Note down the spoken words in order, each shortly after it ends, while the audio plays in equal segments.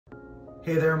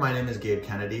Hey there, my name is Gabe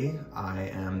Kennedy. I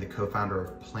am the co-founder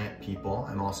of Plant People.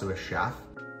 I'm also a chef.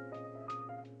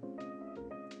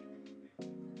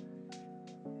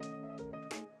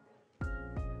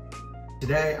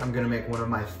 Today, I'm gonna make one of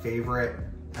my favorite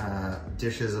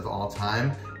dishes of all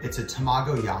time. It's a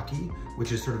tamagoyaki,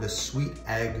 which is sort of a sweet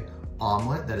egg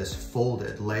omelet that is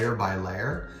folded layer by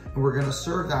layer. And we're gonna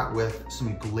serve that with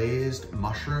some glazed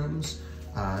mushrooms,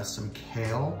 some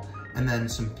kale, and then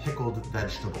some pickled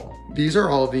vegetable. These are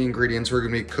all the ingredients we're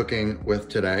gonna be cooking with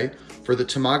today. For the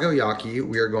tamagoyaki,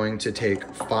 we are going to take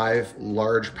 5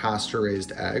 large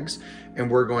pasture-raised eggs,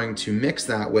 and we're going to mix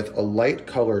that with a light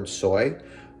colored soy,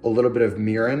 a little bit of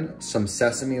mirin, some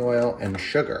sesame oil, and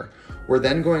sugar. We're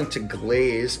then going to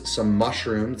glaze some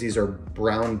mushrooms. These are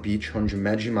brown beach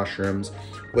honjimeji mushrooms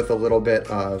with a little bit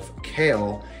of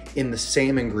kale in the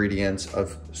same ingredients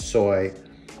of soy,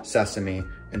 sesame,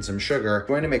 and some sugar.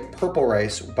 We're going to make purple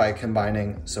rice by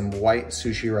combining some white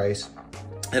sushi rice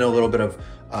and a little bit of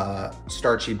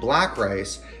starchy black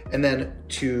rice. And then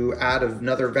to add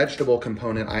another vegetable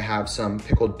component, I have some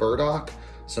pickled burdock,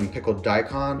 some pickled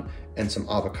daikon, and some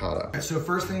avocado. So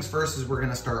first things first is we're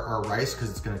gonna start our rice because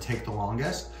it's gonna take the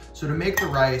longest. So to make the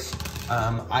rice,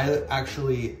 I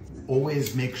actually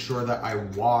always make sure that I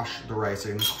wash the rice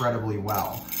incredibly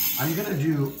well. I'm gonna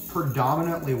do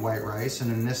predominantly white rice,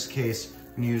 and in this case,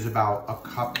 I'm gonna use about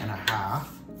 1.5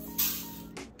 cups.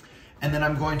 And then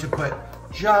I'm going to put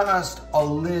just a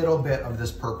little bit of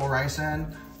this purple rice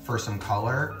in for some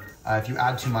color. If you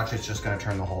add too much, it's just gonna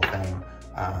turn the whole thing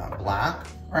black.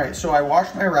 All right, so I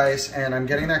washed my rice and I'm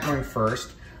getting that going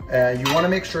first. You wanna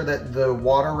make sure that the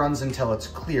water runs until it's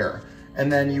clear.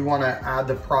 And then you wanna add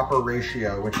the proper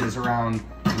ratio, which is around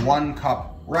 1 cup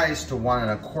rice to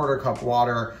 1.25 cup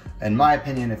water. In my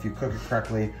opinion, if you cook it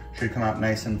correctly, it should come out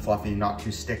nice and fluffy, not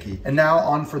too sticky. And now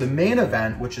on for the main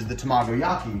event, which is the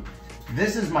tamagoyaki.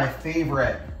 This is my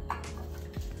favorite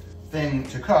thing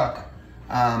to cook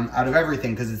out of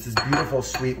everything because it's this beautiful,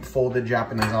 sweet, folded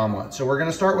Japanese omelet. So we're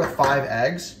gonna start with 5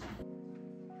 eggs.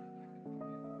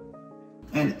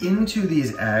 And into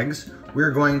these eggs,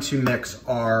 we're going to mix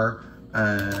our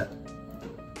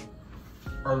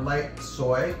light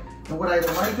soy. And what I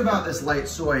like about this light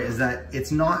soy is that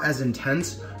it's not as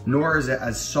intense, nor is it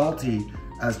as salty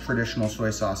as traditional soy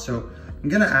sauce. So I'm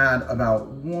gonna add about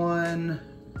 1,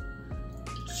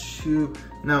 2,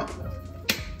 now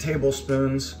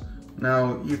tablespoons.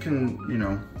 Now you can,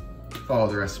 follow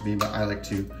the recipe, but I like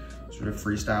to sort of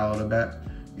freestyle it a bit.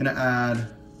 I'm gonna add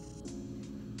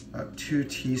about 2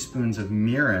 teaspoons of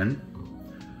mirin.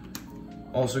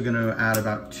 Also gonna add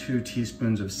about 2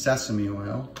 teaspoons of sesame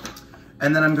oil.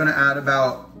 And then I'm gonna add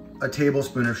about a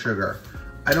tablespoon of sugar.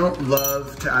 I don't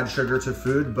love to add sugar to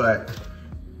food, but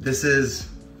this is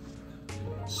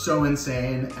so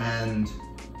insane and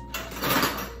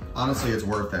honestly, it's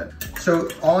worth it. So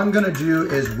all I'm gonna do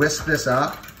is whisk this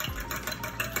up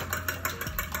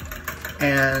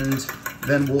and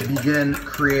then we'll begin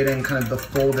creating kind of the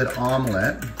folded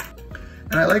omelet.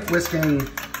 And I like whisking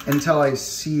until I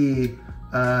see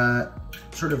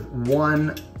sort of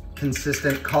one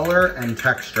consistent color and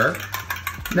texture.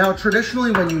 Now,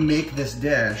 traditionally when you make this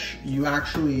dish, you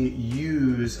actually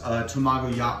use a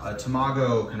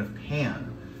tamago kind of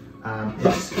pan.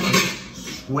 It's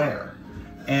square.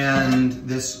 And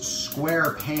this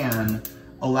square pan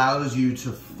allows you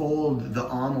to fold the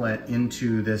omelet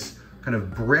into this kind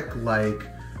of brick-like,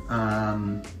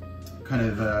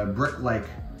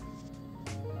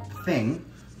 thing,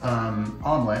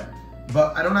 omelet,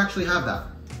 but I don't actually have that.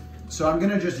 So I'm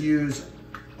gonna just use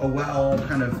a well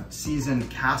kind of seasoned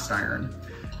cast iron.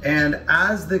 And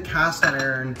as the cast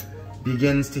iron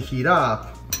begins to heat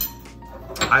up,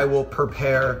 I will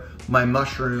prepare my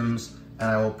mushrooms and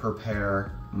I will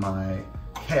prepare my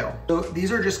kale. So these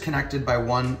are just connected by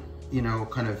one,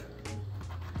 kind of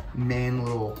main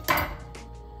little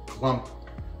clump.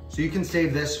 So you can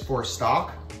save this for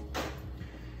stock.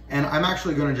 And I'm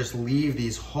actually gonna just leave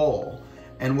these whole.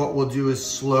 And what we'll do is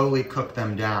slowly cook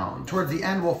them down. Towards the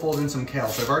end, we'll fold in some kale.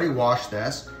 So I've already washed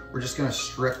this. We're just gonna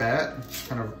strip it,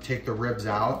 kind of take the ribs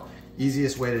out.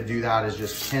 Easiest way to do that is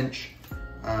just pinch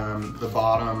the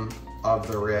bottom of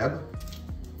the rib,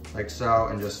 like so,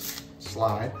 and just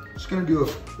slide. Just gonna do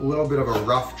a little bit of a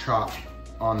rough chop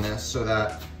on this so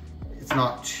that it's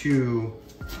not too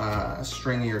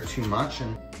stringy or too much.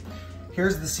 And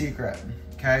here's the secret,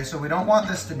 okay? So we don't want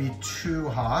this to be too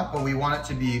hot, but we want it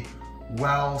to be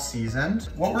well seasoned.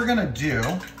 What we're gonna do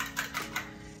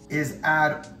is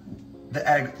add the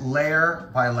egg layer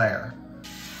by layer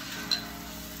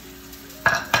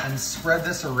and spread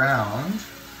this around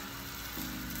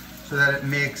so that it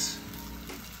makes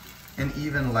an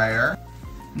even layer.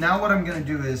 Now what I'm gonna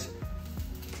do is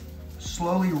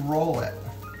slowly roll it.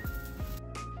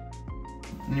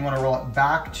 And you wanna roll it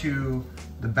back to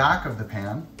the back of the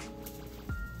pan.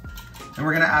 And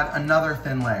we're gonna add another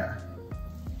thin layer.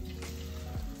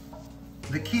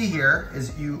 The key here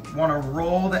is you wanna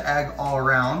roll the egg all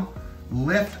around,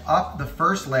 lift up the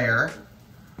first layer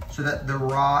so that the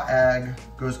raw egg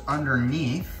goes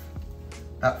underneath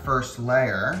that first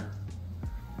layer.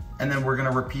 And then we're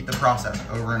gonna repeat the process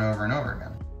over and over and over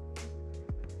again.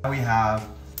 Now we have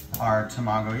our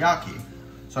tamagoyaki.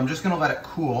 So I'm just gonna let it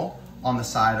cool on the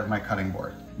side of my cutting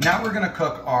board. Now we're gonna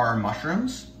cook our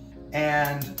mushrooms.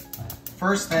 And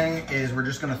first thing is we're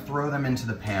just gonna throw them into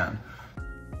the pan.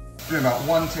 Do about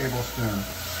 1 tablespoon,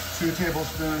 2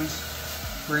 tablespoons,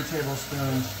 3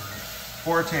 tablespoons,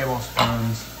 4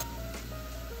 tablespoons,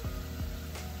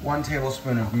 1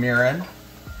 tablespoon of mirin,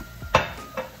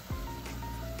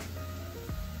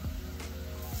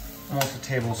 almost a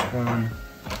tablespoon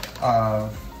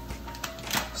of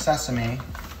sesame,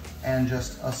 and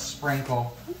just a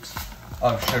sprinkle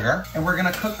of sugar. And we're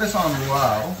gonna cook this on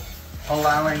low,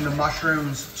 allowing the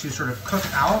mushrooms to sort of cook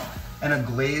out and a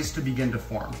glaze to begin to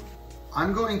form.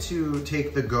 I'm going to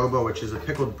take the gobo, which is a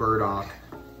pickled burdock.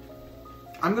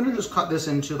 I'm gonna just cut this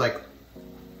into like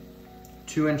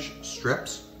 2-inch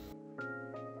strips.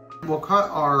 We'll cut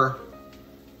our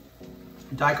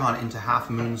daikon into half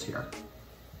moons here.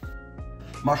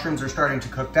 Mushrooms are starting to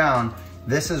cook down.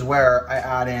 This is where I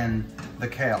add in the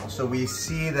kale. So we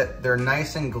see that they're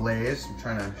nice and glazed. I'm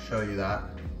trying to show you that.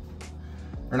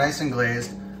 They're nice and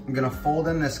glazed. I'm gonna fold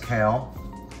in this kale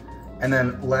and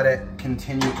then let it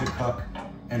continue to cook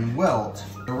and wilt.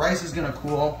 The rice is gonna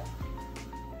cool.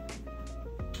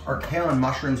 Our kale and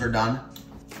mushrooms are done.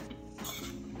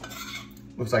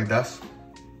 Looks like this.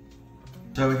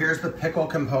 So here's the pickle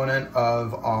component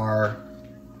of our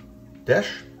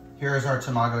dish. Here's our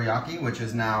tamagoyaki, which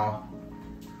is now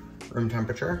room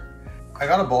temperature. I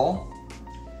got a bowl.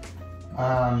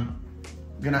 I'm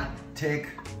gonna take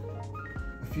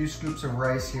a few scoops of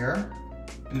rice here.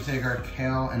 I'm gonna take our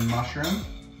kale and mushroom.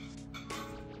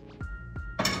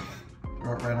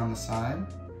 Throw it right on the side.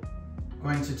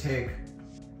 Going to take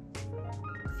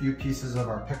a few pieces of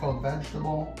our pickled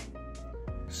vegetable.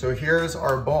 So here's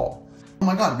our bowl. Oh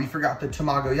my God, we forgot the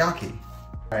tamagoyaki.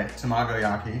 All right,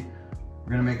 tamagoyaki.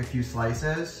 We're gonna make a few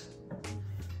slices.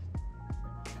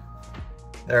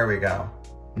 There we go.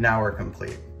 Now we're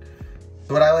complete.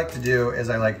 So what I like to do is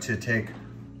I like to take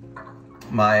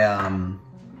my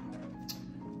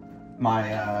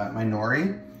my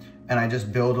nori and I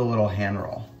just build a little hand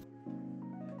roll.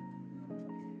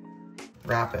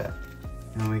 Wrap it,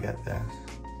 and we get this.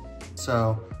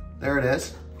 So there it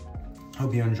is.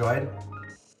 Hope you enjoyed.